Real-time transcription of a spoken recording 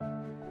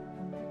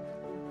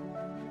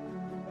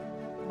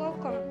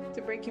Welcome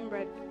to Breaking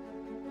Bread.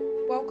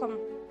 Welcome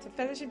to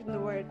Fellowship in the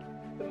Word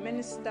with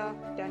Minister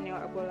Daniel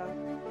Agbola.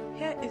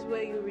 Here is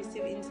where you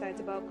receive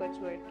insights about God's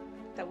Word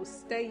that will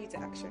stir you to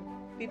action.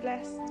 Be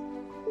blessed.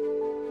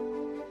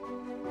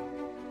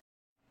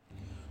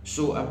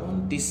 So I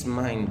want this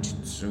mind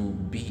to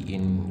be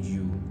in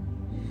you.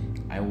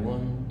 I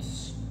want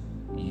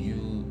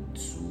you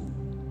to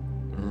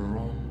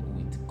run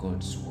with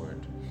God's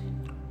Word.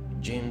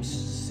 James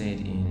said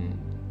in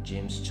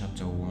James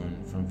chapter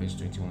 1 from verse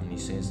 21, he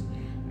says,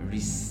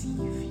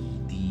 "Receive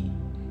ye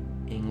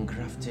the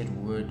engrafted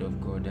word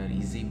of God that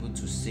is able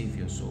to save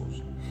your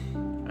souls."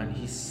 And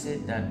he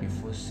said that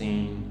before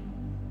saying,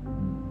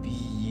 "Be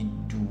ye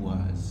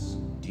doers."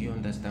 Do you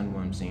understand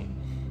what I'm saying?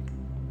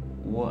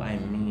 What I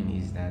mean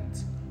is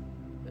that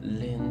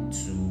learn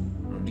to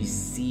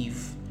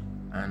receive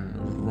and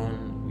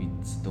run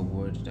with the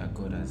word that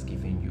God has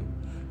given you.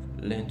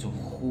 Learn to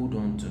hold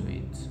on to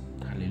it.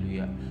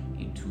 Hallelujah.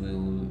 It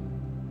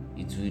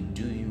will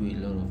do you a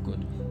lot of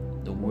good.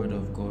 The word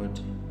of God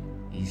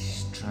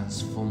is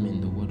transforming.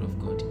 The word of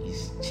God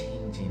is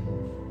changing.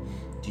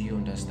 Do you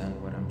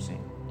understand what I'm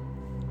saying?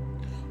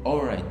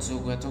 Alright, so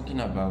we're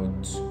talking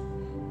about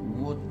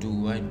what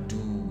do I do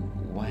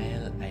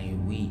while I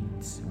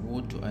wait?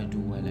 What do I do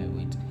while I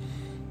wait?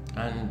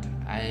 And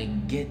I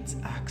get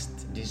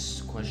asked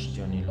this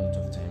question a lot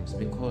of times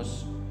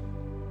because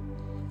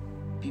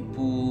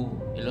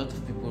a lot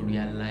of people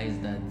realize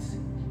that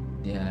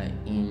they are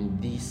in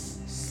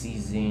this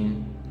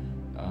season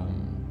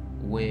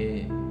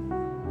where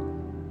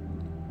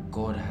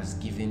God has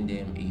given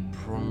them a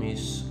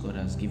promise, God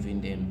has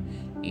given them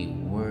a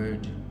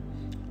word,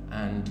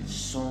 and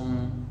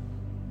some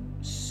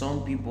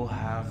people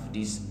have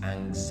this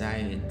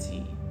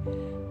anxiety.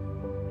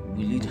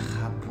 Will it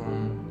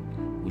happen?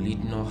 Will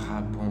it not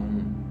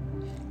happen?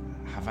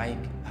 Have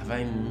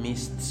I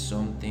missed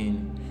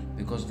something?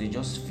 Because they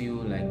just feel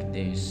like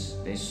there's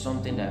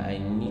something that I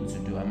need to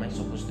do. Am I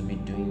supposed to be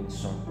doing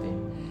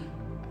something?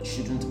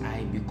 Shouldn't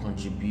I be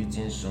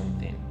contributing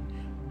something?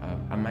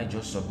 Am I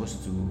just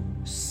supposed to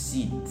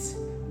sit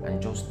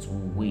and just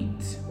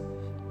wait?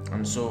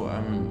 And so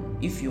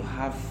if you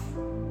have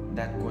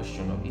that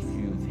question, or if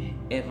you've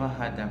ever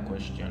had that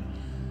question,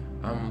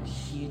 I'm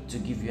here to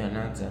give you an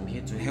answer. I'm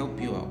here to help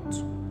you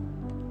out.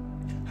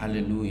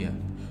 Hallelujah.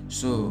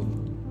 So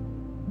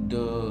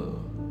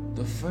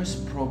the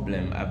first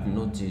problem I've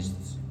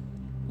noticed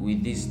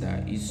with this,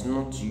 that it's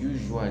not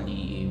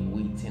usually a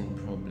waiting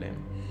problem.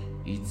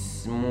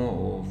 It's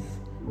more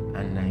of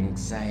an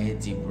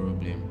anxiety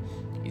problem.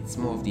 It's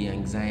more of the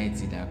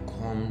anxiety that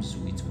comes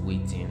with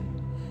waiting.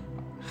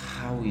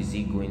 How is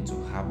it going to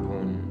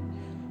happen?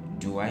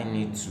 Do I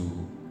need to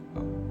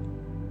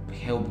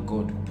help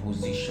God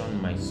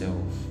position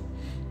myself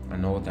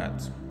and all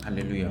that?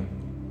 Hallelujah.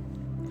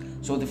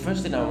 So the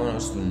first thing I want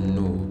us to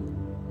know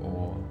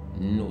or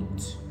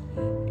note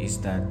is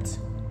that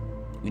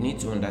we need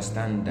to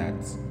understand that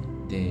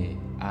there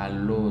are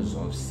laws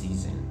of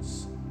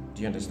seasons.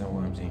 Do you understand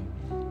what I'm saying?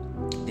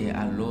 There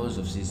are laws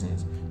of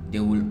seasons.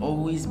 There will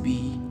always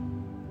be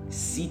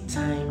seed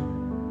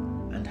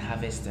time and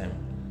harvest time.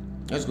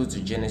 Let's go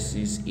to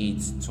Genesis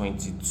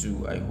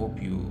 8:22. I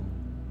hope you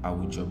are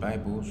with your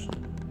Bibles.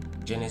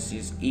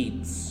 Genesis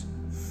 8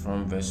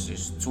 from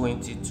verses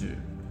 22.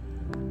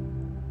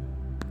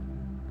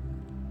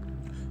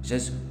 It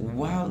says,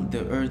 "While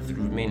the earth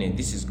remaineth,"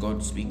 this is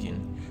God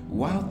speaking,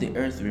 "while the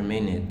earth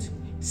remaineth,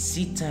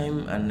 seed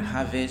time and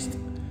harvest,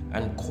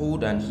 and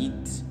cold and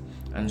heat,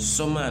 and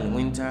summer and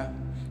winter,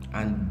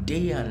 and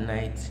day and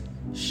night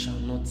shall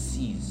not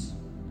cease."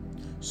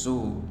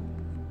 So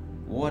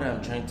what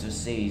I'm trying to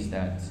say is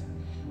that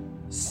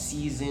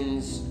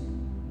seasons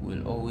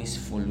will always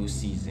follow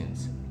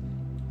seasons.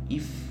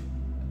 If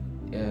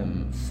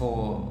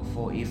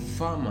for a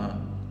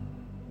farmer,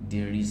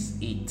 there is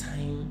a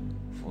time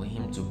for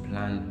him to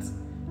plant,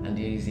 and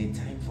there is a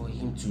time for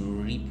him to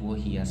reap what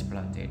he has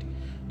planted.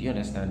 Do you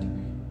understand?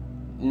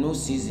 No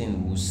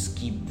season will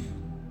skip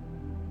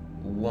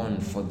one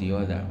for the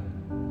other.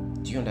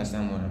 Do you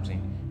understand what I'm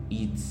saying?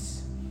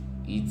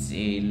 It's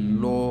a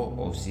law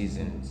of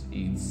seasons.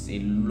 It's a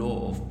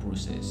law of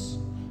process,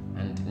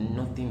 and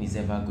nothing is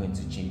ever going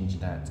to change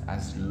that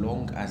as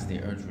long as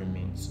the earth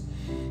remains.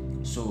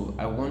 So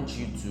I want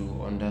you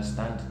to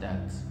understand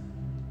that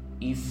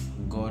if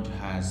God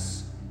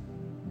has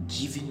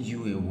given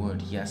you a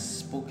word, he has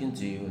spoken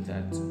to you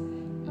that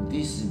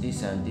this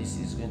and this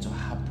is going to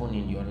happen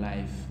in your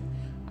life,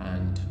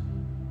 and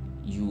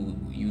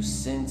you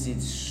sense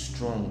it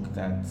strong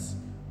that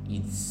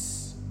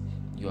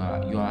you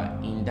are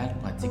in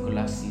that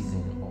particular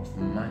season of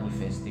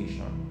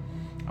manifestation,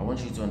 I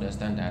want you to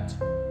understand that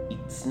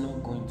it's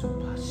not going to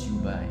pass you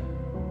by.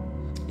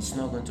 It's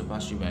not going to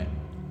pass you by.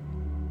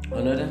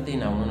 Another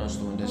thing I want us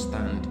to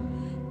understand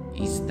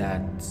is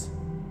that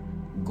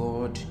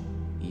God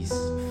is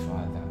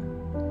Father.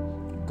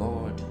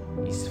 God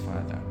is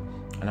Father.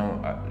 And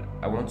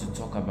I want to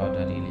talk about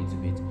that a little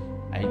bit.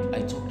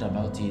 I talked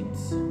about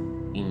it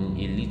in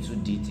a little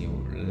detail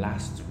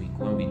last week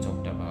when we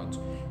talked about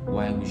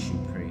why we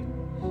should pray.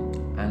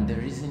 And the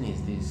reason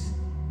is this: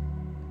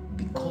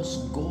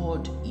 because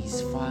God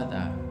is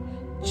Father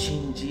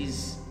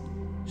changes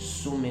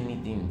so many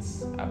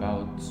things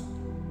about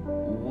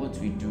what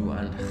we do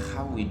and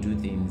how we do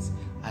things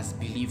as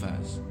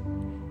believers.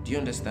 Do you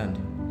understand?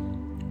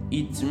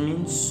 It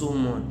means so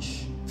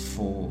much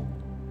for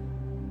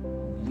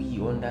we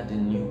under the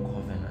new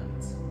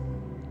covenant.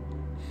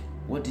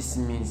 What this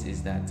means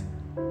is that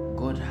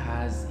God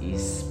has a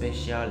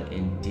special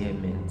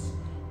endearment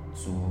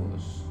to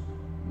us.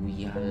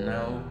 We are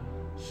now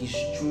His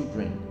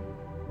children.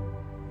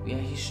 We are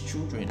His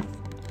children.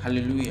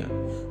 Hallelujah.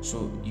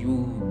 So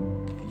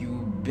you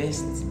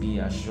best be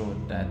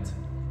assured that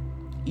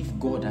if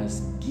God has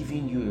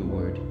given you a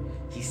word,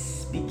 He's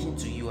speaking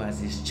to you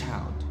as His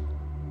child.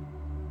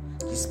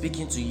 He's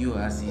speaking to you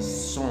as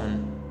His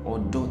son or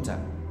daughter.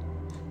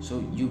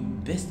 So you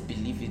best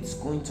believe it's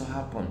going to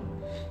happen.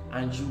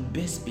 And you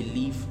best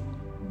believe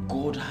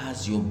God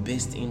has your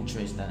best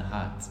interest at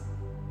heart.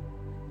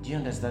 Do you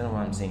understand what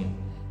I'm saying?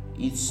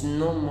 It's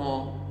no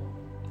more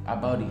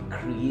about a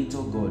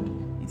creator God.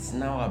 It's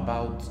now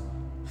about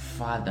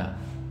Father.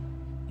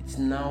 It's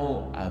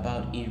now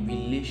about a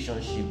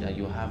relationship that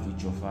you have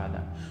with your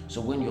Father.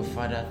 So when your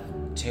Father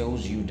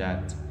tells you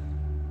that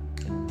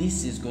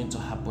this is going to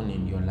happen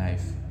in your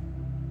life,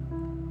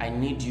 I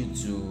need you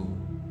to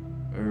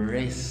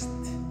rest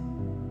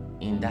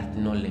in that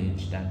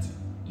knowledge that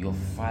your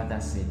Father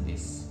said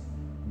this.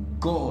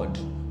 God,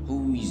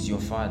 who is your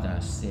Father,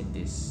 said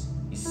this.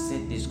 He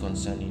said this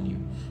concerning you.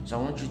 So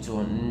I want you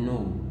to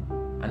know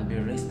and be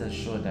rest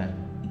assured that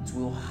it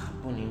will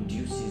happen in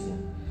due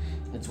season.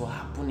 It will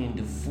happen in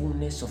the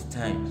fullness of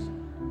times.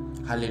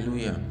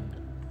 Hallelujah.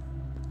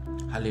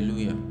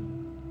 Hallelujah.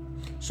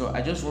 So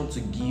I just want to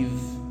give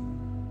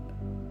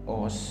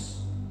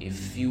us a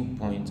few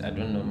points. I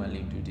don't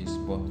normally do this,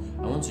 but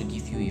I want to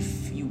give you a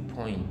few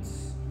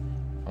points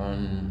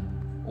on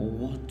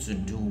what to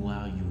do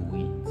while you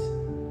wait.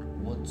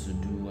 What to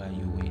do while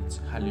you wait.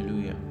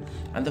 Hallelujah.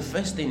 And the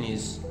first thing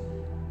is,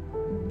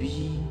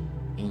 be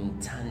in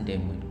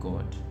tandem with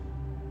God.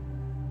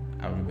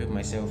 I'll repeat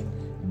myself.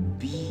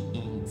 Be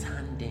in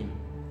tandem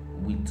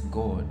with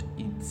God.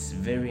 It's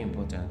very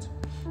important.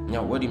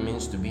 Now, what it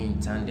means to be in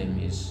tandem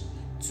is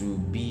to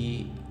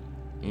be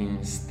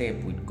in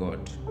step with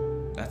God.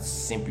 That's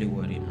simply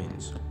what it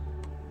means.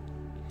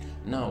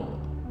 Now,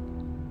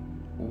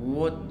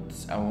 what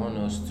I want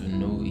us to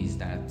know is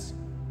that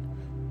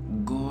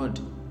God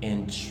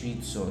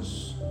entreats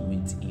us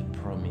with a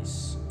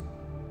promise.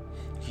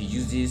 He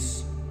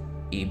uses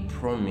a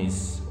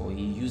promise, or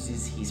He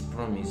uses His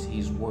promise,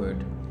 His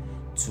word,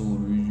 to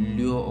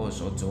lure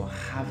us or to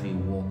have a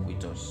walk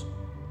with us.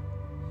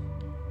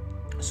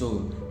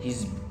 So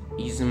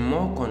He's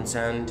more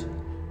concerned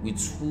with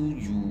who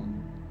you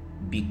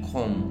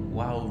become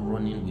while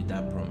running with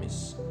that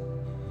promise,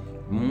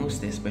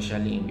 most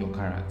especially in your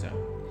character.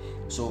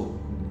 So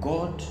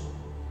God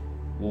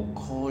will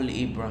call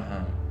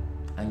Abraham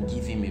and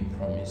give him a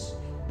promise,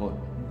 but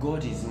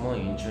God is more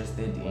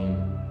interested in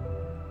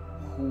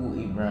who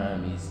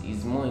Abraham is.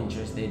 He's more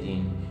interested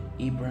in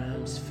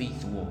Abraham's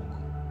faith walk.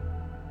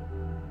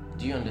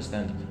 Do you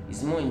understand?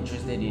 He's more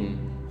interested in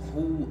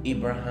who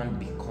Abraham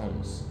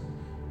becomes.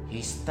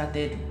 He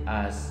started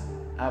as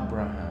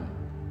Abraham,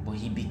 but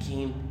he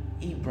became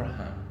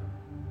Abraham.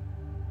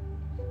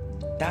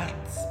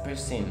 That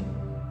person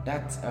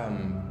that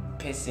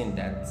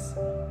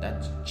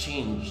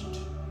changed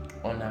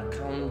on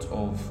account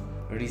of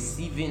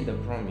receiving the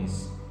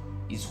promise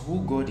is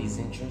who God is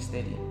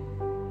interested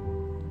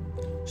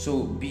in.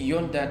 So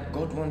beyond that,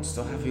 God wants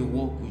to have a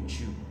walk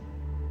with you,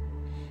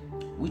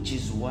 which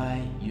is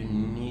why you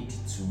need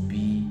to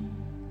be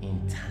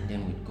in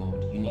tandem with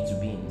God. You need to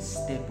be in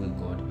step with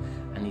God,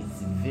 and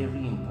it's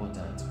very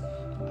important.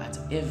 At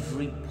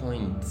every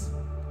point,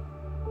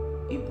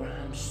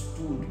 Abraham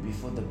stood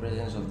before the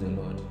presence of the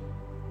Lord.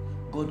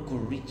 God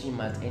could reach him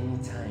at any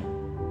time.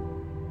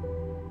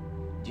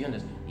 Do you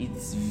understand?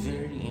 It's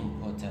very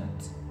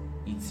important.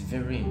 It's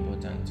very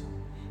important.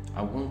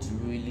 I won't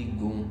really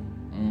go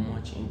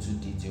much into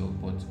detail,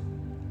 but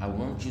I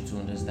want you to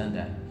understand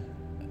that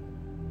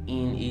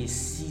in a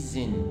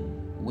season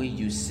where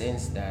you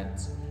sense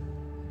that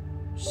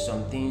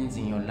some things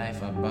in your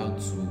life are about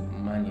to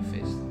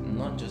manifest,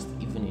 not just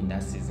even in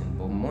that season,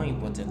 but more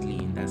importantly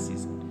in that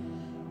season,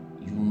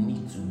 you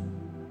need to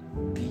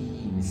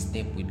be in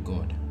step with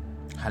God.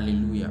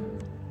 Hallelujah.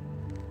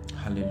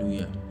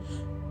 Hallelujah.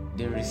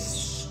 There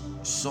is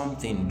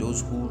something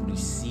those who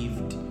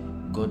received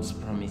God's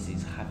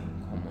promises have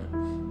in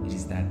common. It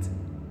is that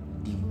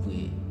they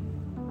were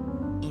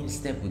in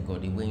step with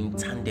God. They were in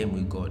tandem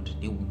with God.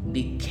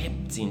 They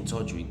kept in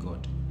touch with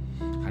God.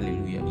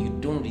 Hallelujah. You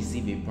don't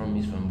receive a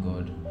promise from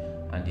God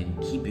and then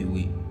keep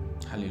away.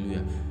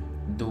 Hallelujah.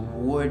 The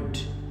word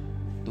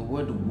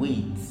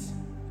wait,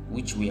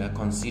 which we are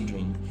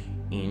considering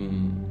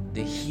in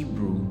the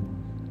Hebrew,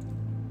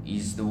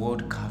 is the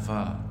word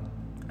kavah,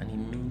 and it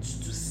means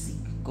to seek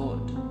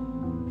God.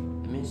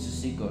 It means to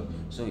seek God.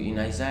 So in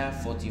Isaiah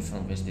 40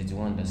 from verse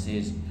 31, that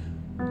says,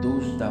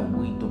 those that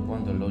wait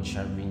upon the Lord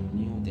shall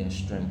renew their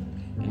strength.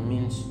 It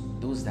means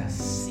those that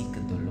seek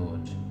the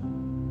Lord.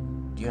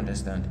 Do you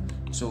understand?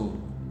 So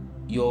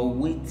your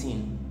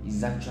waiting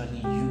is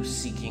actually you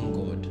seeking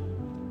God.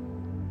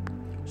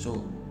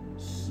 So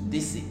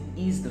this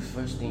is the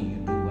first thing you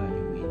do while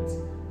you wait.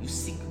 You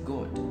seek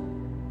God,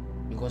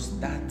 because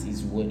that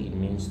is what it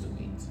means to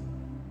wait.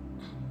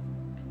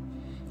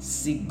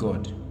 Seek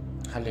God.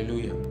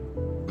 Hallelujah.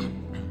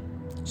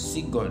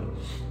 Seek God.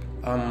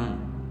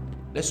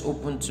 Let's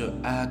open to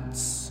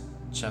Acts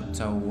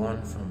chapter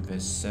 1 from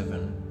verse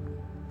 7.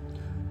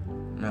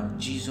 Now,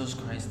 Jesus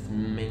Christ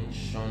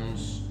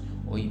mentions,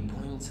 or he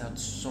points out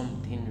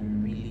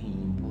something really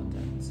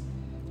important,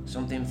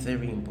 something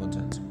very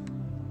important.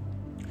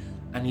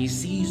 And he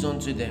says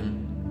unto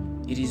them,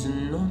 it is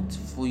not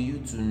for you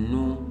to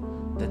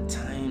know the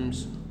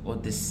times or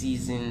the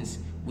seasons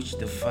which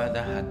the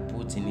Father had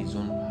put in his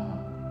own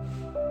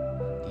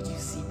power. Did you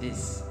see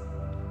this?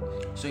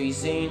 So he's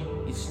saying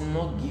it's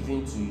not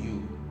given to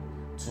you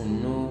to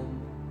know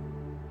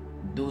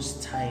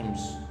those times.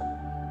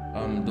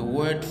 The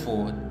word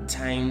for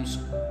times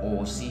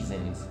or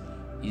seasons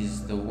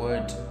is the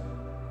word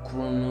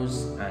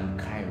chronos and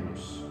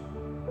kairos.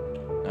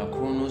 Now,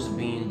 chronos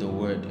being the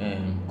word,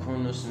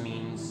 chronos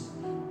means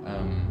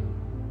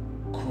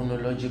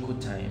chronological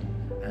time,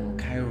 and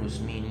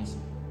kairos means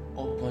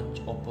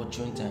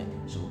opportune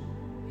time. So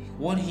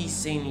what he's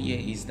saying here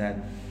is that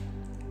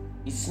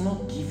it's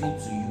not given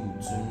to you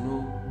to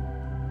know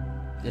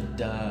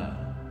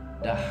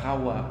the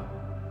hour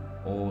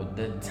or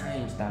the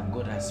times that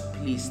God has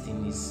placed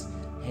in his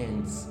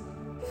hands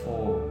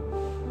for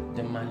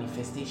the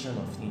manifestation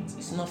of things.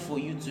 It's not for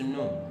you to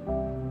know.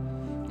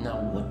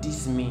 Now, what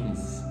this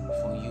means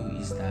for you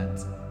is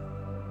that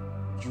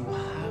you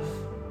have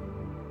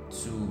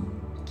to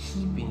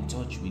keep in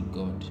touch with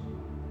God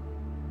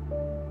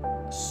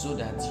so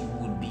that you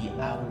would be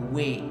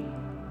aware,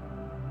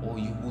 or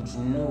you would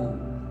know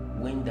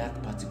when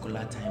that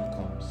particular time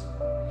comes.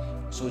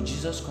 So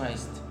Jesus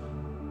Christ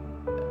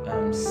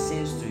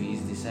says to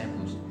his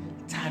disciples,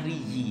 tarry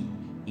ye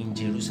in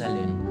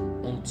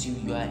Jerusalem until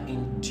you are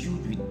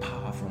endued with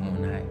power from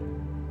on high.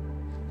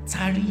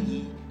 Tarry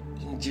ye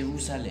in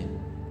Jerusalem.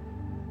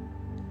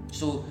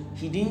 So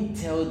he didn't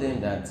tell them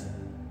that,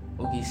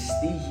 okay,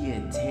 stay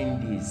here 10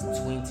 days,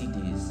 20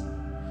 days.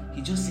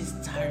 He just says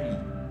tarry.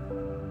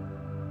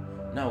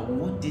 Now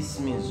what this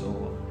means,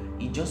 or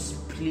it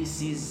just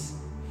places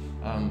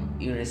a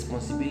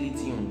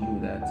responsibility on you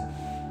that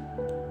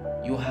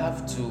you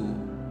have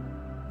to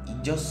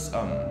it just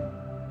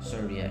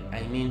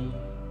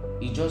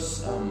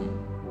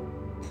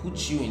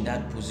puts you in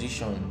that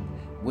position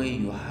where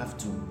you have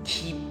to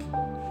keep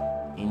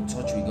in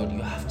touch with God.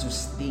 You have to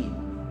stay.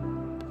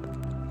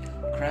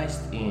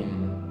 Christ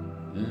in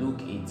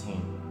Luke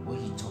 18, where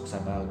he talks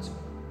about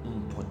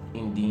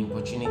in the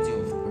importunity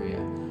of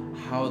prayer,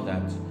 how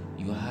that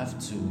you have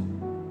to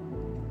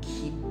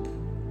keep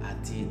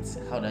at it,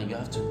 how that you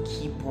have to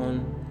keep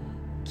on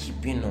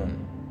keeping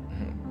on,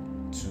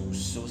 to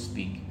so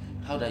speak,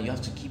 how that you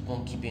have to keep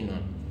on keeping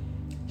on.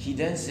 He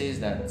then says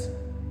that,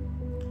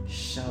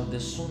 shall the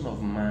Son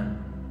of Man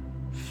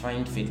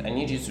find faith? I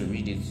need you to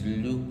read it,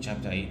 Luke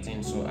chapter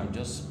 18, so I'm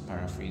just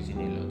paraphrasing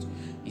a lot.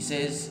 He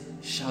says,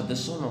 shall the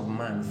Son of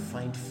Man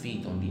find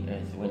faith on the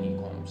earth when he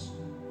comes?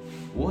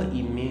 What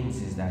it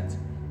means is that,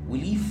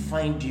 will he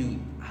find you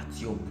at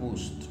your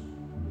post?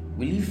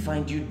 Will he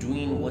find you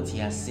doing what he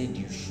has said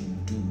you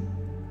should do?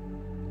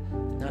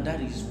 Now that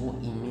is what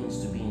it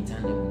means to be in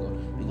tandem with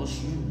God,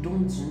 because you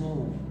don't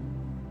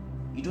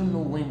know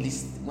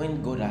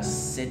when God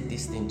has said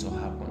this thing to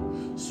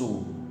happen.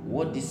 So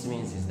what this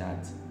means is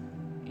that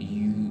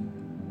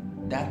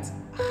that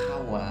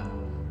hour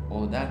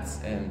or that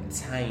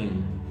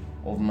time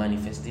of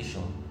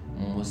manifestation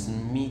must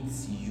meet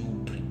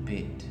you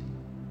prepared.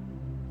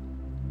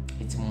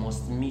 It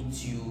must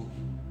meet you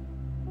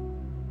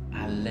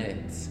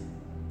alert.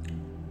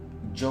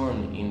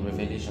 John in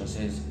Revelation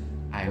says,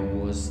 I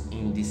was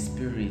in the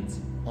Spirit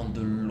on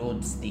the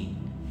Lord's day.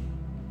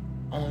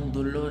 On the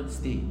Lord's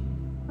day.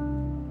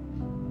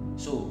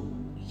 So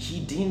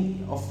he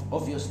didn't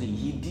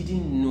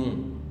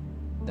know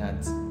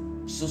that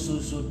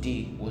so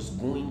day was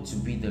going to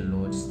be the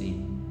Lord's day,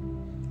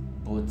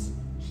 but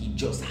he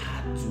just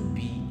had to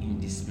be in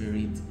the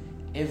Spirit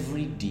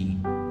every day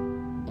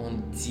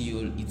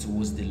until it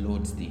was the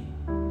Lord's day.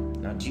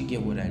 Now, do you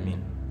get what I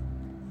mean?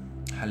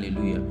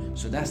 Hallelujah.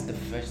 So that's the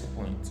first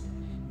point.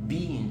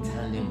 Be in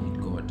tandem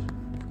with God.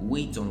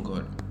 Wait on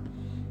God.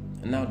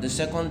 Now, the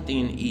second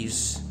thing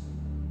is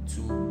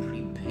to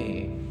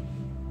prepare.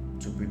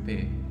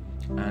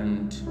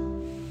 And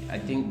I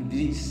think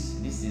this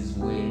is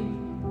where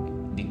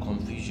the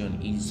confusion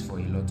is for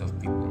a lot of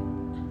people.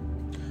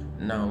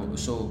 Now,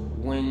 so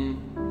when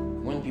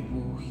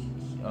people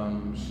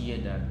hear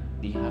that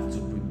they have to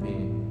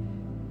prepare,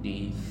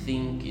 they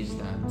think is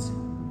that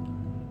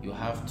you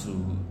have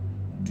to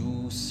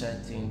do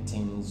certain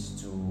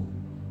things to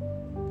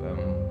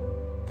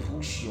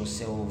push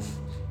yourself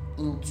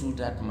into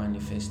that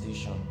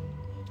manifestation.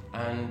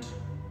 And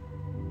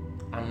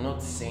I'm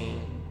not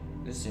saying,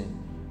 listen,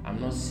 I'm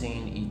not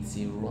saying it's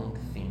a wrong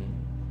thing,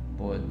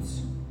 but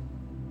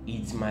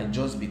it might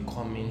just be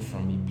coming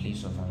from a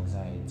place of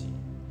anxiety.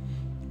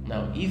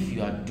 Now, if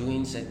you are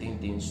doing certain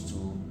things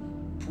to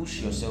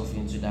push yourself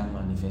into that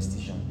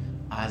manifestation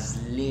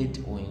as led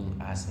or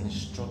as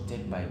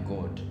instructed by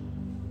God,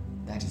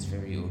 that is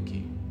very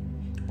okay.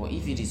 But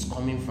if it is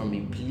coming from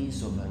a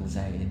place of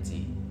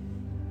anxiety,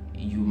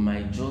 you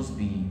might just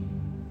be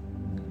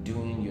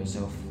doing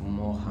yourself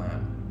more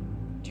harm.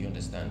 Do you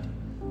understand?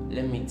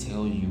 Let me just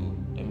tell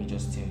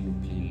you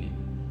plainly,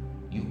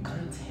 you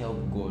can't help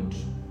God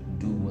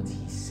do what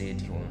He said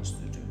He wants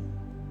to do.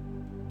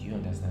 Do you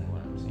understand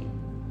what I'm saying?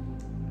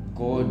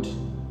 God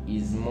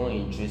is more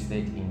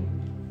interested in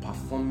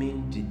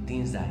performing the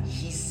things that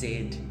He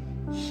said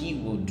He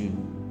will do.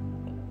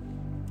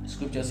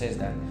 Scripture says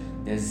that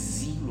the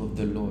zeal of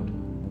the Lord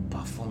will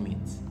perform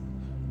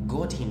it.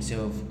 God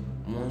Himself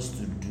wants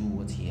to do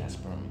what He has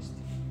promised.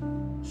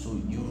 So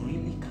you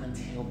really can't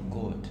help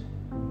God.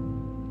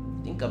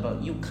 Think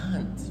about, you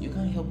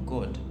can't help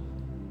God.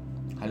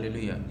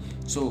 Hallelujah.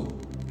 So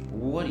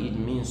what it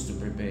means to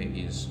prepare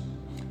is,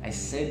 I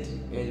said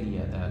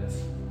earlier that,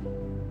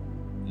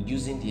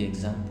 using the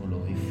example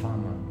of a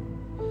farmer,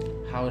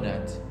 how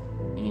that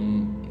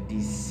in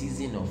the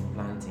season of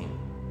planting,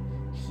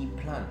 he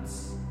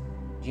plants.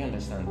 Do you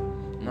understand?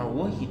 Now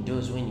what he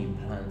does when he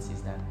plants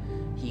is that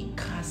he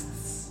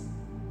casts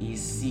a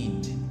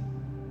seed,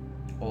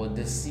 or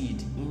the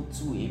seed,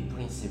 into a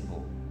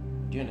principle.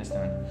 Do you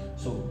understand?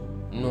 So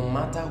no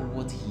matter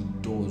what he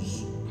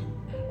does,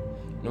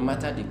 no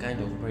matter the kind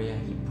of prayer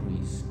he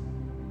prays,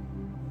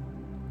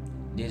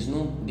 there's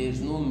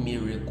no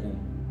miracle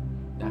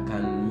that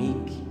can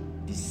make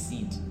the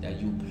seed that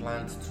you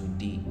plant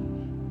today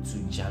to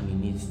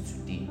germinate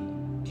today.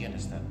 Do you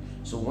understand?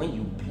 So when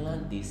you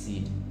plant the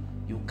seed,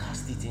 you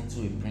cast it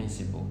into a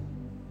principle.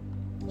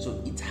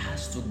 So it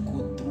has to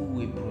go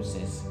through a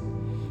process.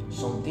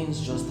 Some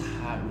things just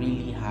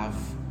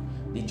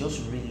they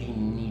just really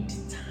need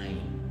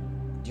time.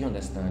 Do you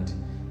understand?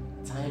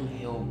 Time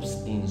helps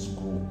things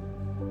grow.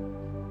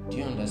 Do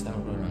you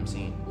understand what I'm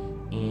saying?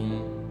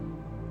 In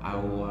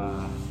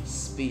our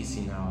space,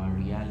 in our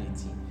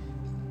reality,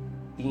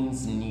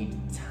 things need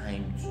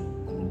time to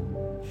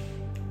grow.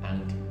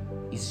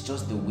 And it's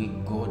just the way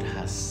God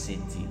has set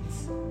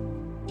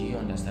it. Do you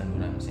understand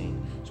what I'm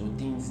saying? So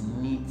things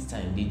need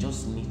time. They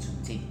just need to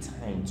take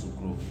time to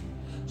grow.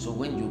 So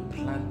when you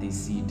plant the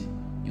seed,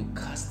 you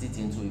cast it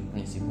into a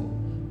principle,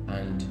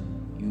 and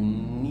you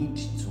need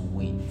to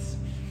wait.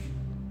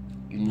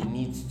 You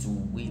need to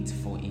wait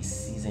for a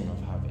season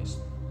of harvest.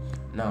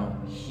 Now,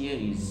 here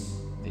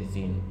is the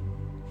thing.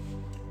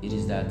 It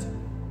is that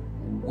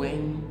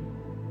when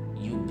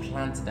you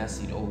plant that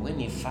seed, or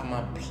when a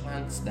farmer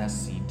plants that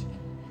seed,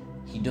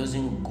 he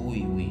doesn't go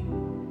away.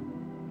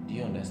 Do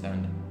you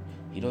understand?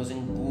 He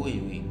doesn't go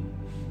away.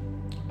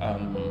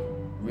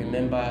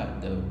 Remember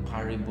the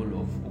parable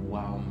of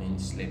while men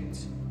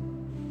slept.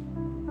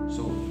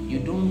 So you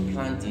don't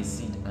plant a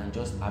seed and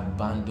just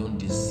abandon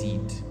the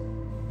seed.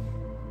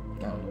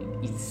 Now,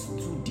 it's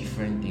two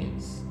different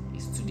things.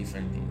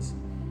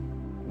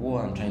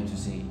 What I'm trying to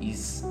say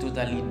is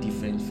totally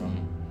different from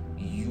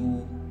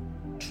you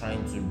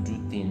trying to do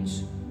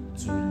things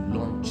to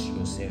launch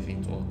yourself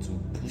into, or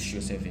to push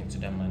yourself into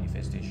that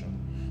manifestation.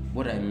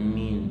 What I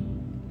mean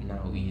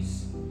now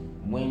is,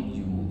 when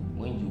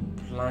you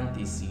plant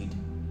a seed,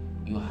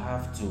 you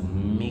have to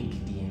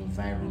make the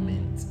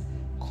environment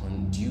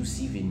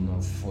conducive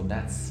enough for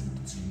that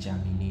seed to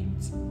germinate.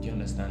 Do you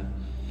understand?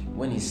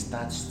 When it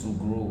starts to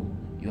grow,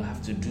 you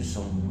have to do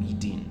some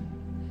weeding.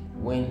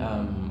 When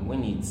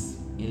it's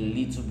a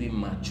little bit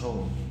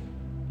mature,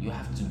 you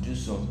have to do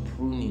some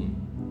pruning.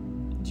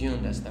 Do you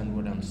understand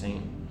what I'm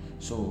saying?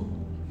 So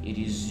it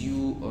is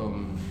you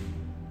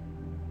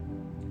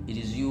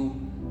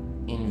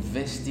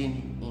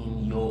investing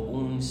in your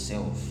own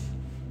self.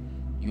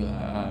 You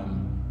are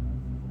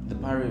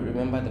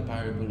remember the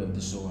parable of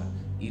the sower.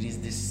 It is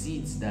the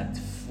seeds that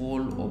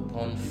fall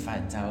upon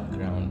fertile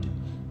ground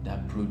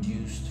that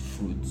produced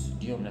fruit.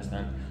 Do you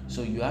understand?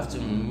 So you have to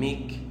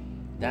make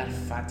that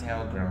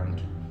fertile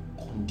ground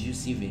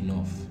conducive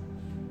enough.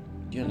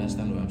 Do you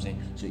understand what I'm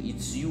saying? So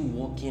it's you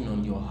working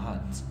on your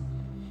heart.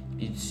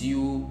 It's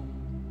you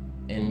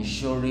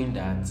ensuring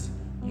that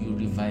you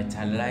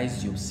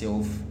revitalize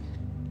yourself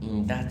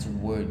in that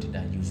word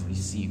that you've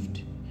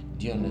received.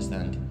 Do you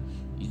understand?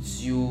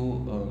 It's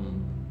you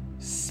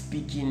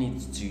speaking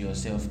it to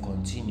yourself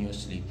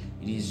continuously.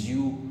 It is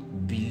you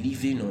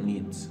believing on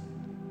it.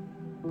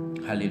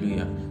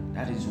 Hallelujah.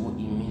 That is what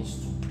it means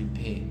to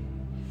prepare.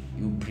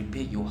 You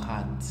prepare your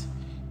heart.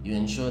 You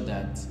ensure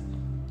that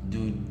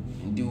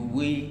the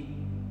way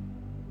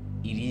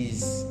it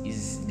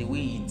is the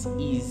way it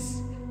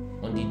is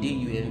on the day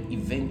you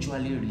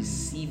eventually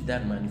receive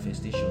that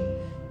manifestation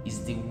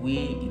is the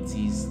way it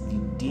is the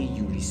day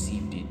you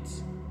received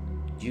it.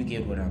 Do you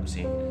get what I'm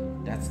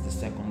saying? That's the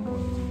second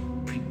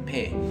point.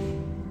 Prepare.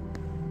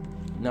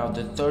 Now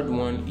the third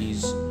one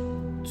is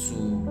to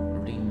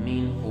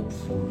remain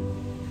hopeful.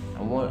 I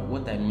And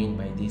what I mean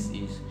by this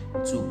is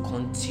to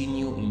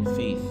continue in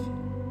faith.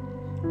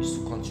 Is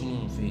to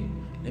continue in faith.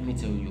 Let me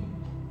tell you,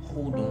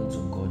 hold on to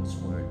God's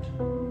word.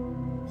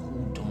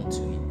 Hold on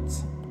to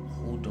it.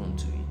 Hold on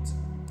to it.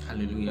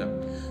 Hallelujah.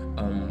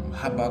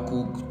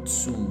 Habakkuk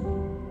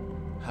 2,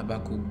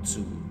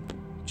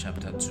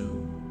 chapter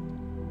 2.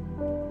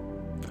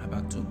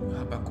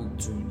 Habakkuk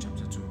 2,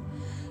 chapter 2.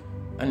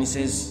 And it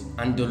says,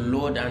 and the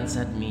Lord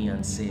answered me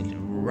and said,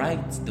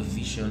 write the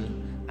vision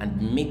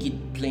and make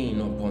it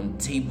plain upon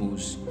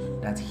tables,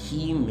 that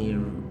he may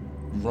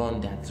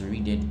run that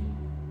readeth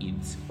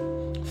it.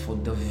 For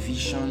the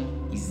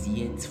vision is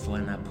yet for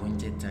an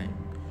appointed time,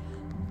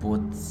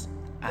 but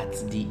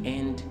at the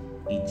end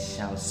it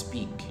shall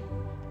speak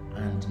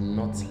and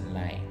not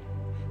lie.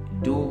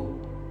 Though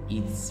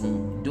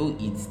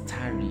it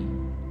tarry,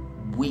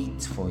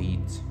 wait for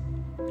it,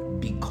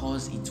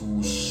 because it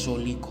will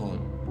surely come,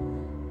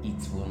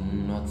 it will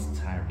not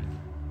tarry.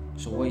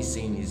 So what he's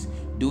saying is,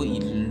 though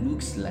it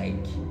looks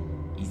like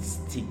it's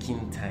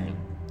taking time,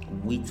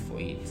 wait for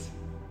it.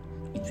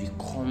 It will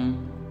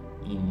come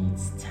in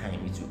its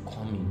time. It will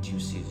come in due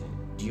season.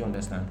 Do you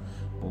understand?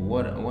 But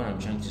what I'm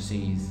trying to say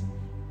is,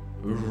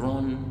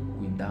 run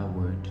with that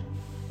word.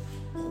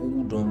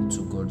 Hold on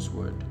to God's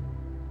word.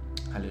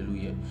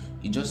 Hallelujah.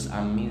 It just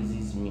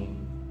amazes me.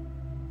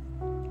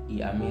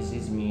 It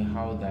amazes me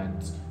how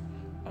that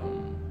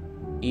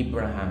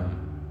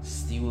Abraham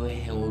still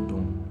held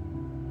on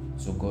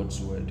to God's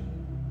word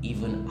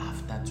even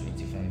after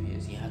 25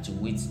 years. He had to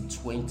wait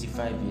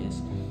 25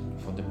 years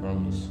for the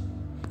promise.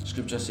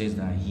 Scripture says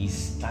that he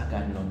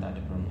staggered not at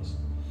the promise.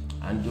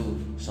 And though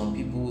some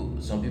people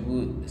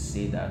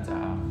say that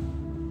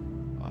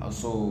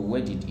so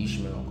where did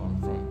Ishmael come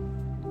from?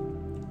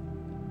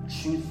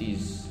 Truth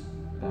is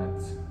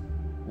that,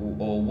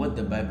 or what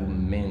the Bible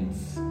meant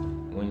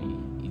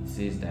when it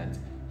says that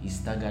he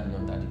staggered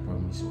not at the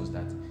promise, was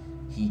that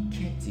he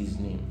kept his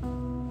name.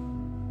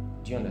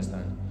 Do you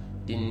understand?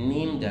 The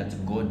name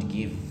that God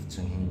gave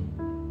to him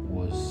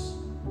was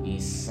a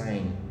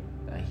sign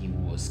that he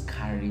was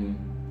carrying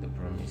the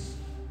promise,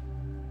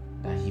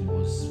 that he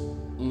was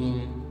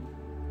in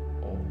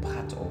or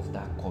part of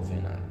that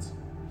covenant.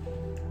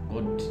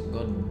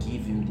 God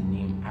gave him the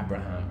name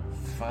Abraham,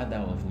 father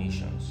of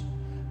nations.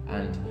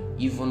 And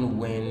even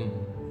when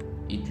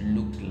it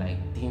looked like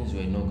things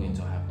were not going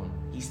to happen,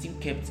 he still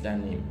kept that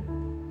name,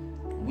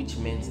 which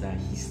meant that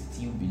he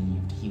still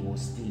believed, he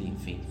was still in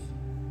faith.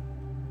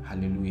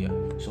 Hallelujah.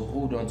 So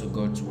hold on to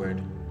God's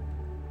word.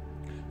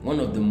 One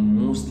of the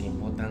most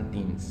important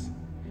things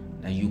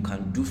that you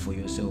can do for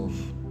yourself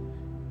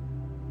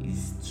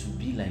is to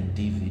be like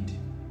David,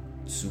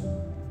 to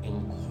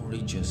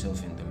encourage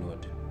yourself in the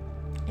Lord.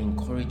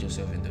 Encourage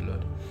yourself in the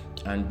Lord.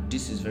 And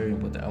this is very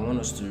important. I want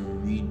us to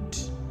read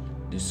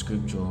the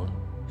scripture,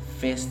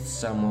 1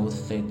 Samuel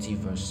 30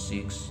 verse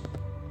 6.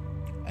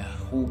 I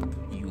hope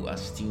you are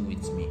still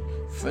with me.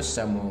 1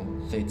 Samuel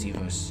 30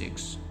 verse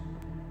 6.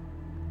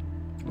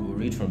 We'll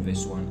read from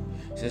verse 1.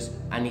 It says,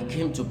 and it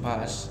came to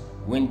pass,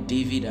 when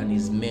David and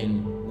his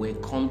men were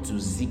come to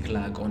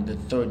Ziklag on the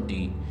third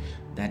day,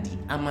 that the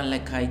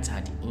Amalekites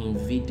had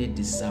invaded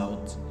the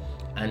south,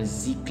 and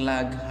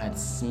Ziklag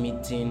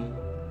smitten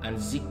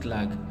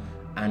Ziklag,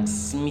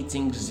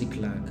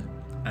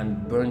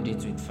 and burned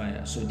it with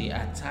fire. So they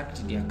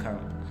attacked their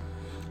camp,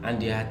 and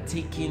they had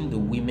taken the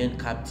women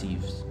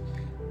captives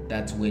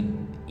that were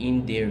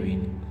in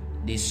therein.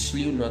 They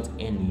slew not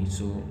any,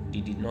 so they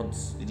did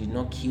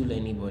not kill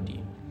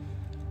anybody,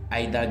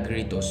 either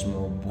great or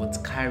small,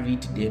 but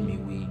carried them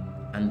away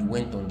and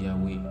went on their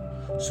way.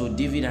 So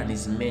David and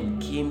his men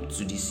came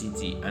to the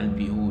city, and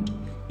behold,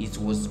 it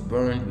was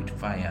burned with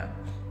fire,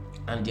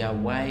 and their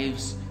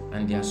wives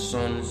and their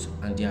sons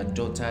and their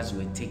daughters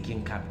were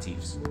taken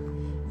captives.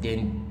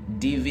 Then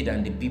David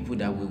and the people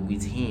that were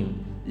with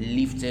him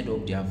lifted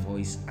up their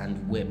voice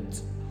and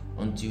wept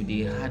until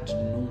they had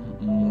no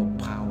more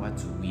power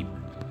to weep.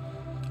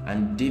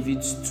 And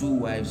David's two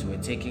wives were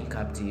taken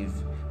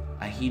captive,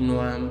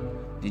 Ahinoam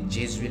the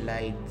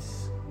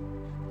Jezreelite,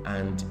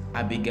 and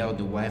Abigail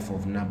the wife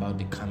of Nabal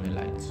the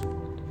Carmelite.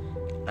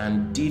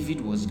 And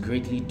David was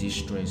greatly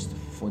distressed,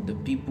 for the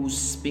people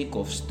spake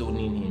of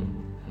stoning him,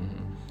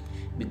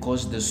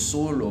 because the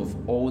soul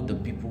of all the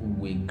people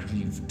were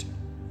grieved,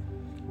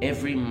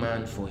 every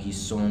man for his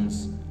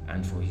sons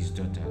and for his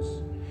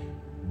daughters.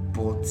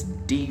 But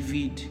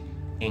David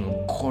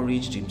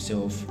encouraged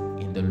himself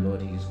in the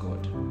Lord his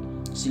God.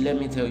 See, let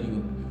me tell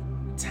you,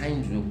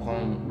 times will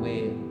come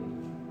where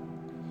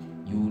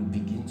you will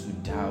begin to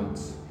doubt.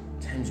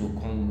 Times will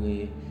come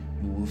where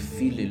you will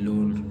feel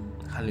alone.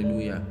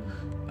 Hallelujah.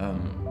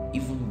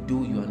 Even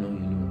though you are not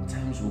alone,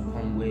 times will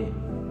come where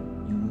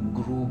you will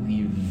grow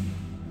weary.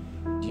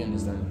 Do you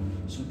understand?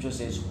 Scripture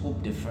says,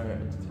 hope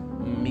deferred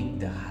make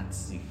the heart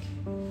sick.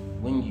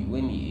 When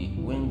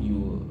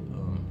you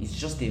it's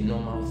just a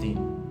normal thing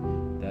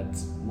that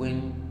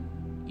when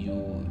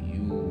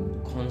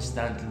you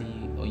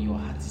constantly, or your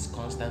heart is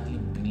constantly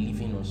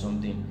believing on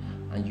something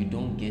and you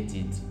don't get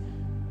it,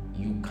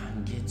 you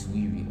can get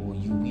weary, or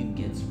you will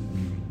get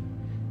weary.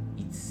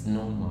 It's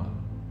normal.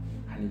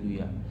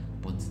 Hallelujah.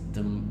 But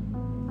the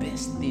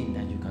best thing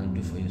that you can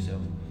do for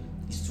yourself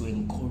is to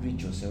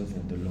encourage yourself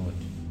in the Lord.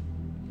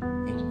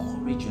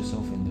 Encourage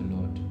yourself in the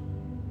Lord.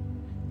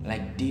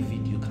 Like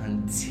David, you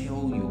can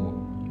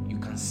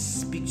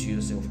speak to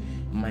yourself,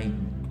 my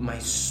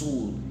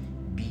soul,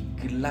 be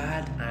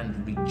glad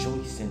and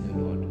rejoice in the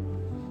Lord.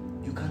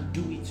 You can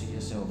do it to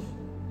yourself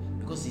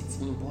because it's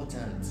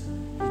important.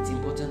 It's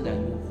important that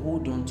you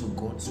hold on to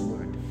God's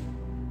word.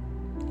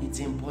 It's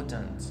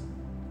important.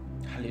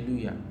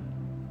 Hallelujah.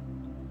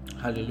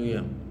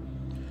 Hallelujah.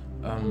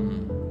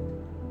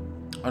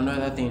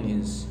 Another thing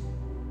is,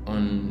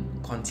 on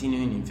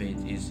continuing in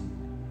faith, is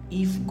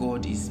if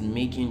God is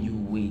making you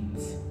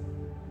wait,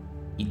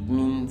 it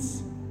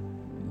means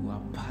you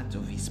are part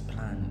of His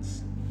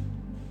plans.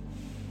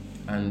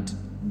 And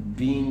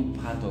being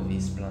part of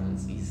His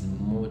plans is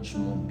much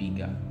more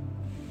bigger.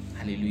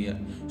 Hallelujah.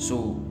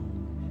 So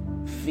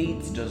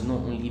faith does not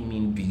only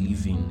mean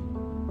believing,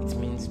 it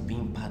means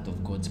being part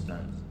of God's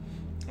plans.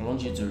 I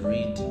want you to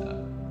read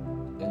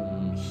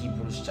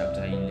Hebrews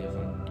chapter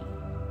 11.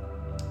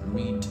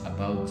 Read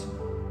about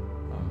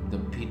the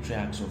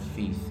patriarchs of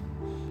faith.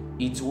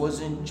 It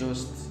wasn't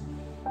just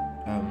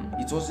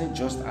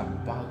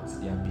about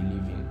their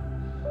believing.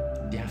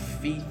 Their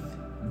faith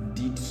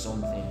did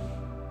something.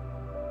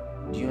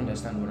 Do you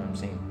understand what I'm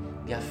saying?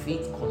 Their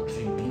faith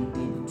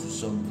contributed to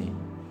something.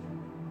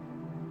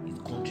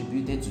 It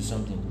contributed to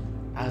something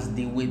as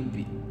they were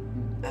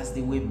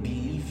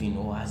believing,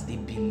 or as they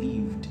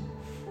believed.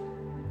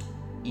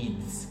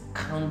 It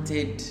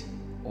counted,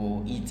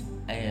 or it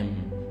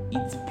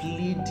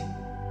played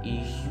a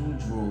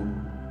huge role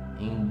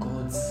in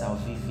God's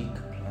salvific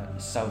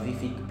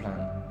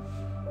plan.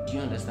 Do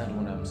you understand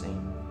what I'm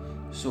saying?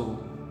 So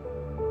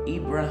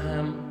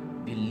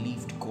Abraham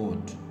believed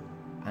God,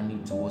 and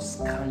it was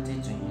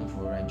counted to him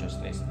for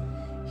righteousness.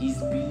 His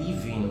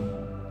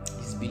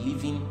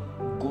believing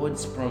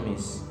God's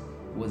promise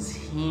was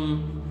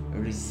him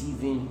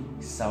receiving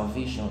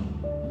salvation.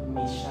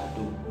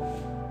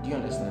 Do you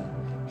understand?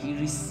 He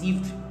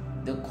received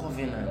the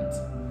covenant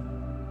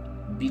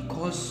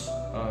because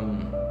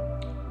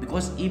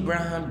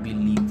Abraham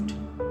believed.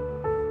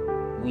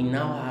 We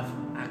now have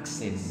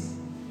access.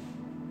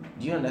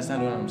 Do you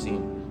understand what I'm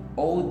saying?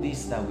 All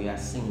this that we are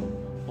seeing,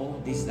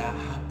 all this that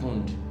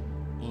happened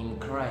in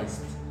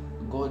Christ,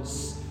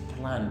 God's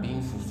plan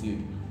being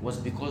fulfilled, was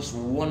because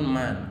one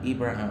man,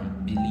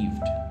 Abraham,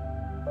 believed.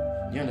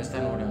 Do you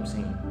understand what I'm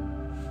saying?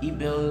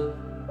 Abel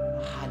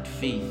had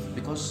faith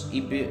because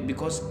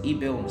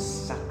Abel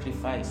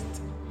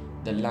sacrificed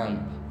the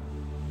lamb.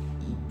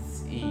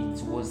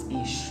 It was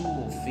a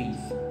show of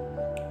faith.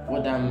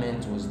 What that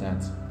meant was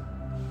that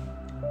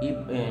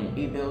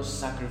Abel's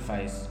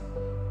sacrifice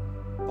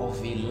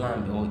of a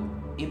lamb, or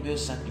Abel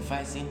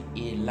sacrificing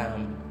a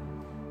lamb,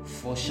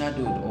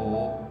 foreshadowed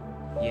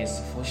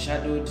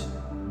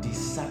the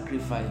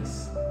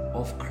sacrifice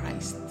of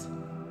Christ.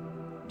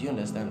 Do you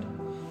understand?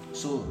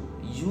 So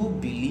you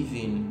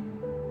believing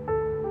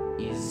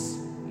is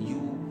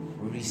you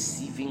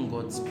receiving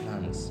God's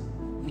plans,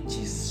 which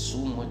is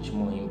so much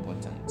more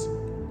important.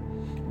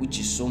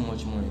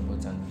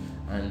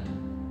 And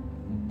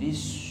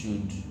this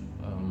should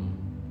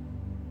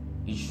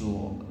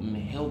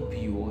help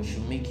you, or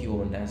should make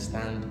you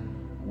understand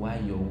why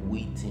your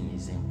waiting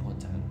is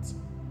important.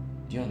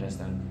 Do you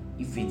understand?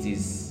 If it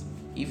is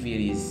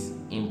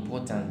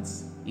important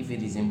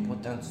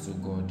to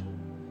God,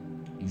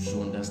 you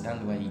should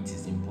understand why it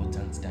is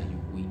important that you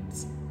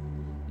wait.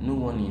 No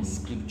one in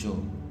scripture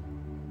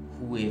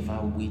who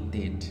ever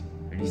waited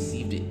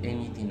received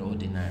anything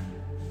ordinary.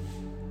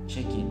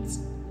 Check it.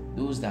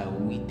 Those that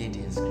waited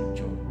in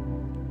scripture,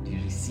 they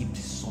received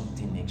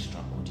something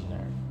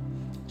extraordinary.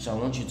 So I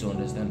want you to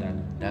understand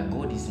that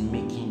God is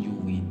making you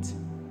wait.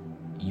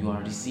 You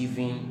are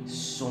receiving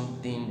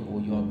something,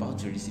 or you are about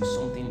to receive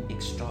something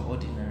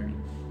extraordinary.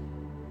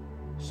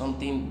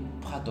 Something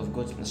part of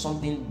God's plan,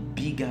 something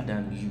bigger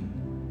than you.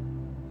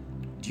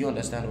 Do you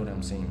understand what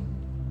I'm saying?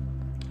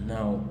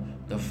 Now,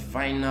 the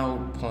final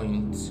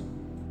point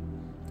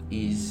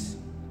is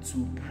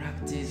to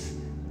practice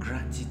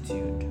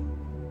gratitude.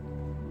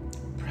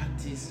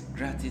 Practice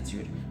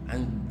gratitude.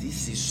 And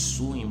this is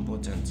so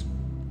important.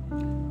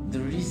 The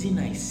reason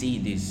I say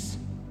this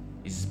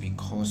is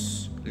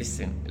because,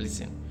 listen,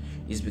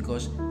 is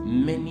because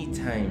many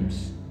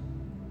times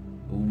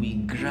we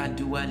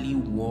gradually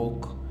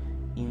walk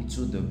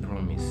into the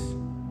promise.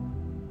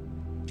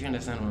 Do you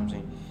understand what I'm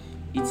saying?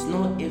 It's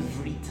not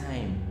every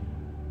time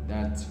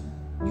that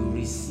you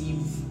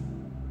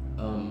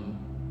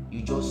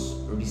just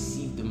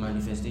receive the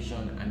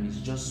manifestation and it's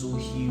just so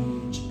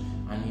huge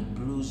and it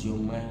blows your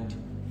mind.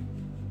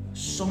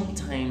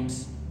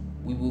 Sometimes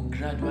we will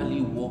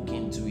gradually walk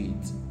into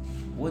it.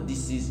 What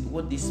this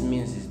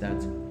means is that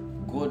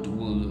God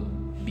will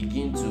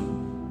begin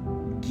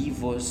to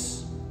give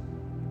us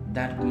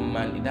that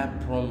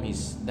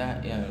promise,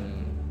 that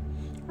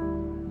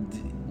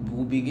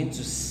we'll begin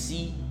to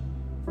see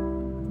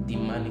the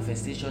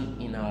manifestation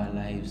in our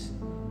lives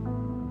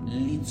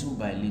little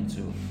by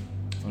little.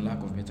 for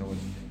lack of better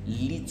words,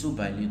 little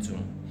by little.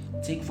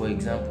 Take for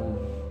example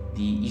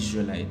the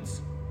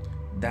Israelites,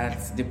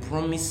 that the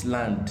promised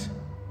land,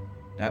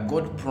 that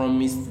God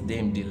promised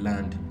them the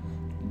land,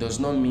 does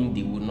not mean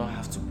they will not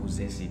have to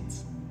possess it.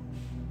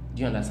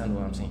 Do you understand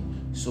what I'm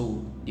saying?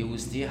 So they will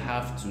still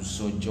have to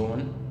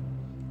sojourn,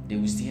 they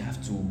will still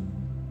have to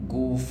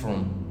go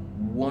from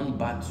one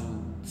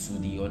battle to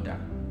the other.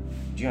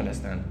 Do you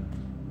understand?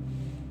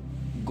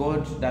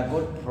 That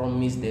God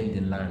promised them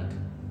the land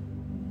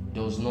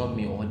does not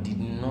mean, or did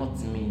not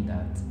mean,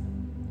 that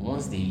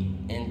once they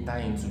enter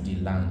into the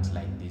land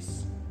like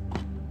this,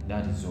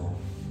 that is all,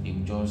 they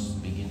will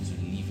just begin to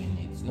live in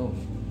it. No,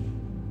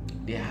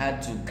 they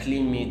had to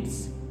claim it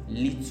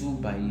little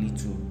by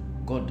little.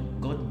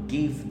 God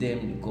gave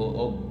them,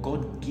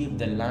 God gave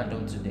the land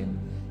unto them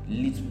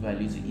little by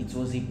little. It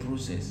was a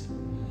process.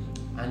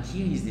 And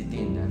here is the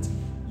thing, that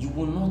you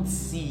will not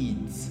see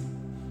it,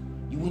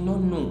 you will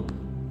not know.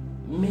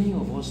 Many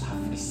of us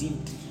have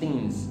received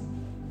things,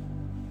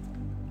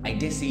 I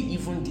dare say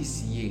even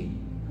this year,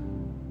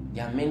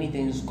 there are many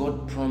things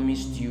God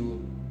promised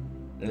you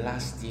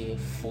last year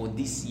for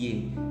this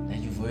year that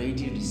you've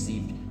already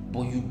received,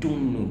 but you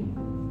don't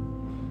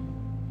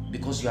know,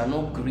 because you are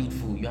not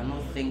grateful, you are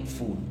not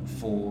thankful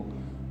for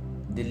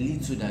the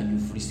little that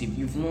you've received.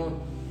 You've not.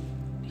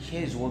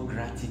 Here's what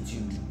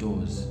gratitude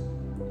does.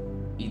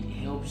 It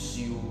helps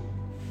you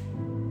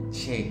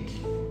check.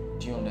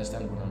 Do you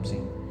understand what I'm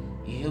saying?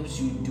 It helps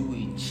you do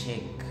a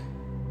check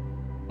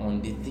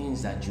on the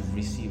things that you've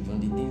received, on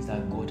the things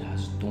that God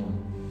has done.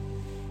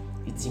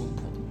 It's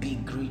important. Be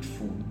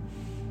grateful.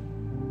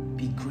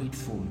 Be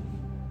grateful.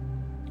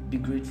 Be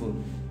grateful.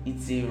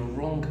 It's a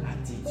wrong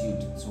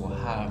attitude to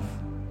have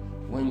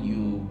when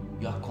you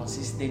are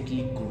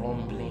consistently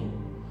grumbling,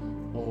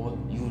 or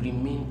you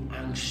remain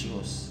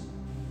anxious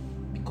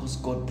because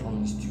God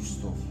promised you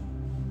stuff,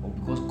 or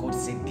because God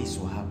said this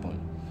will happen,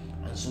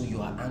 and so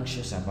you are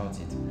anxious about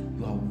it.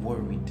 You are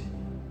worried.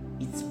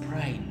 It's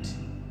pride.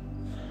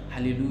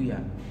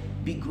 Hallelujah.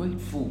 Be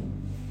grateful.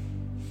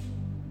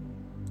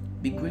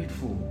 Be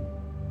grateful.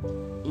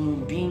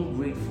 In being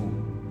grateful,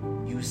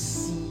 you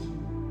see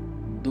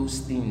those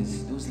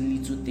things, those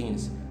little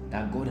things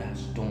that God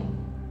has done.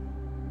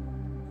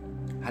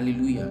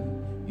 Hallelujah.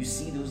 You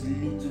see those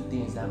little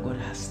things that God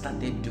has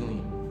started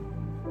doing.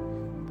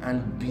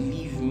 And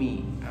believe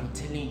me, I'm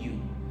telling you,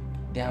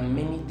 there are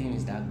many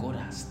things that God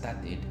has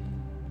started.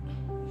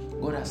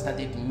 God has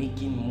started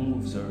making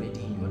moves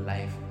already in your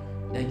life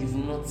that you've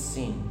not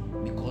seen,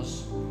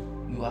 because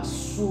you are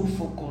so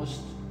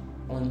focused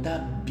on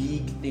that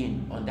big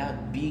thing, on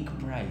that big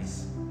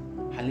prize.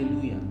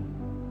 Hallelujah.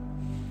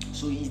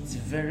 So it's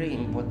very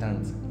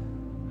important.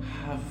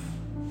 Have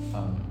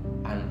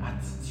an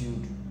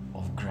attitude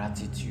of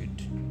gratitude.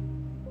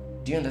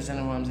 Do you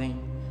understand what I'm saying?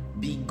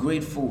 Be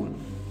grateful.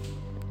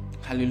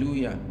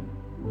 Hallelujah.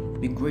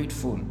 Be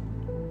grateful.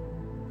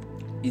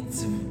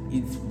 It's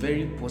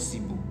very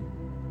possible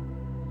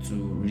to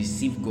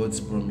receive God's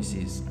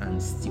promises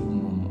and still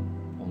murmur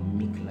or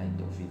make light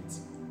of it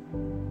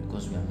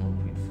because we are not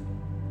grateful.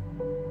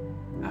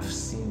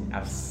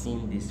 I've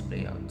seen this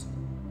play out.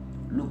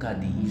 Look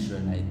at the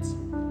Israelites.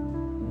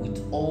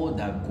 With all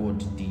that God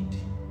did,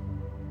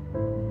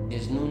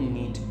 there's no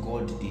need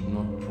God did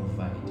not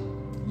provide,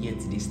 yet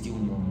they still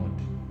murmured.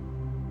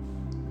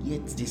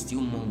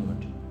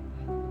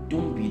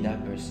 Don't be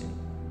that person.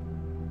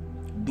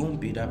 Don't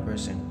be that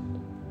person.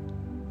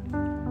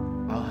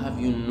 I'll have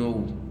you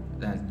know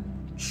that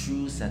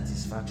true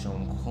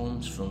satisfaction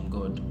comes from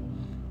God,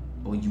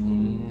 but you will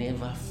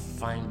never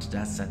find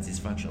that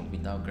satisfaction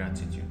without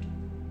gratitude.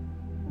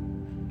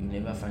 You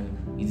never find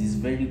it. It is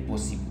very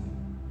possible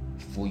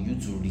for you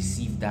to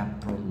receive that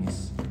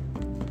promise,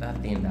 that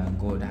thing that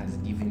God has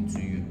given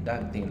to you,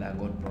 that thing that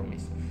God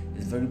promised.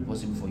 It's very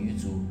possible for you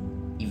to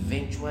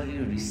eventually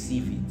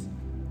receive it,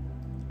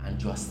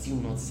 and you are still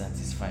not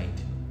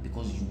satisfied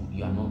because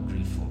you are not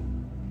grateful.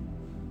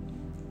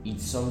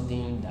 It's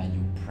something that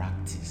you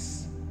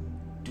practice.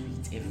 Do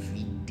it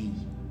every day.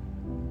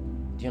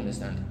 Do you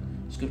understand?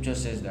 Scripture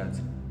says that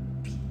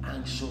be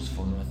anxious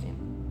for nothing.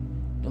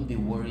 Don't be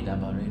worried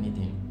about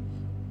anything,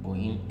 but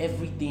in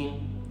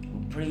everything,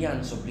 in prayer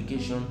and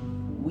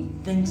supplication,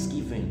 with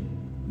thanksgiving,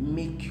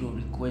 make your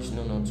request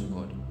known unto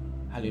God.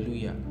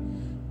 Hallelujah.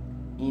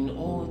 In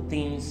all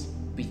things,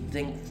 be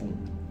thankful,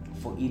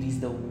 for it is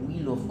the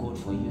will of God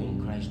for you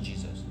in Christ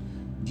Jesus.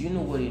 Do you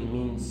know what it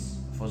means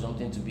for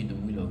something to be the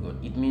will of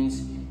God? It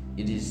means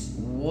it is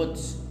what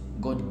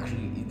God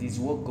created. It is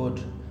what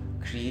God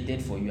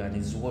created for you, and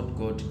it's what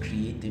God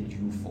created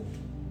you for.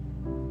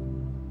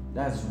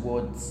 That's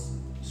what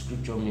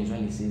Scripture means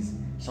when it says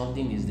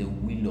something is the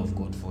will of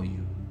God for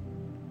you.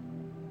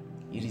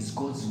 It is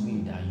God's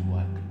will that you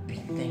are. Be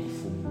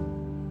thankful.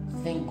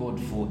 Thank God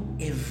for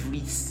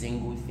every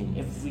single thing,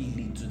 every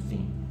little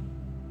thing.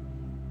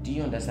 Do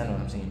you understand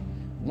what I'm saying?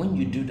 When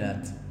you do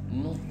that,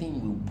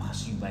 nothing will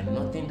pass you by.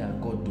 Nothing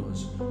that God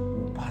does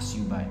will pass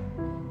you by.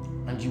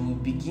 And you will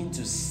begin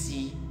to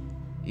see,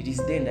 it is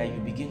then that you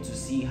begin to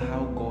see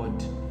how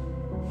God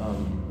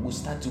will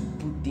start to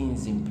put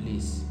things in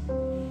place,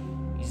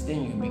 it's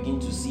then you begin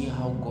to see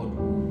how God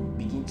will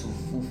begin to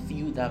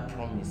fulfill that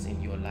promise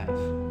in your life.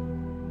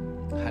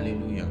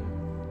 Hallelujah.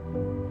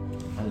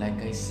 And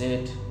like I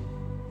said,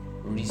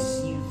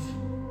 receive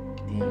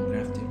the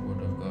engrafted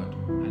word of God.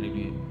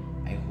 Hallelujah.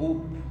 I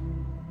hope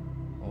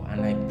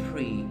and I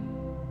pray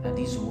that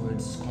these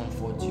words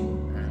comfort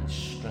you and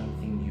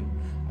strengthen you.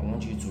 I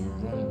want you to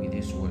run with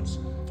these words,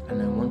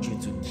 and I want you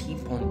to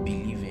keep on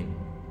believing.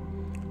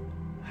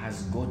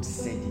 Has God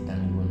said it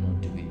and He will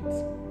not do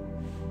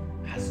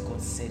it? Has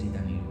God said it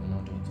and He will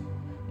not do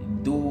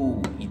it?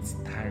 Though it's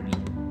tarry,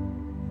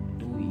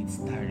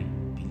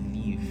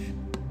 believe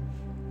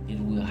it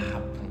will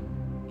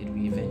happen. It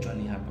will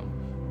eventually happen.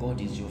 God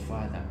is your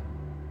Father.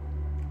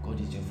 God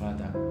is your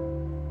Father.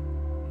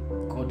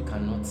 God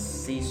cannot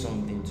say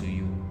something to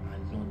you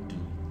and not do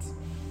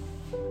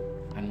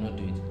it. And not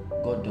do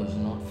it. God does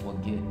not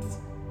forget.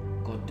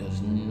 God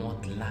does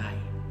not lie.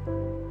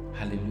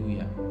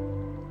 Hallelujah.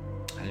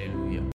 Hallelujah.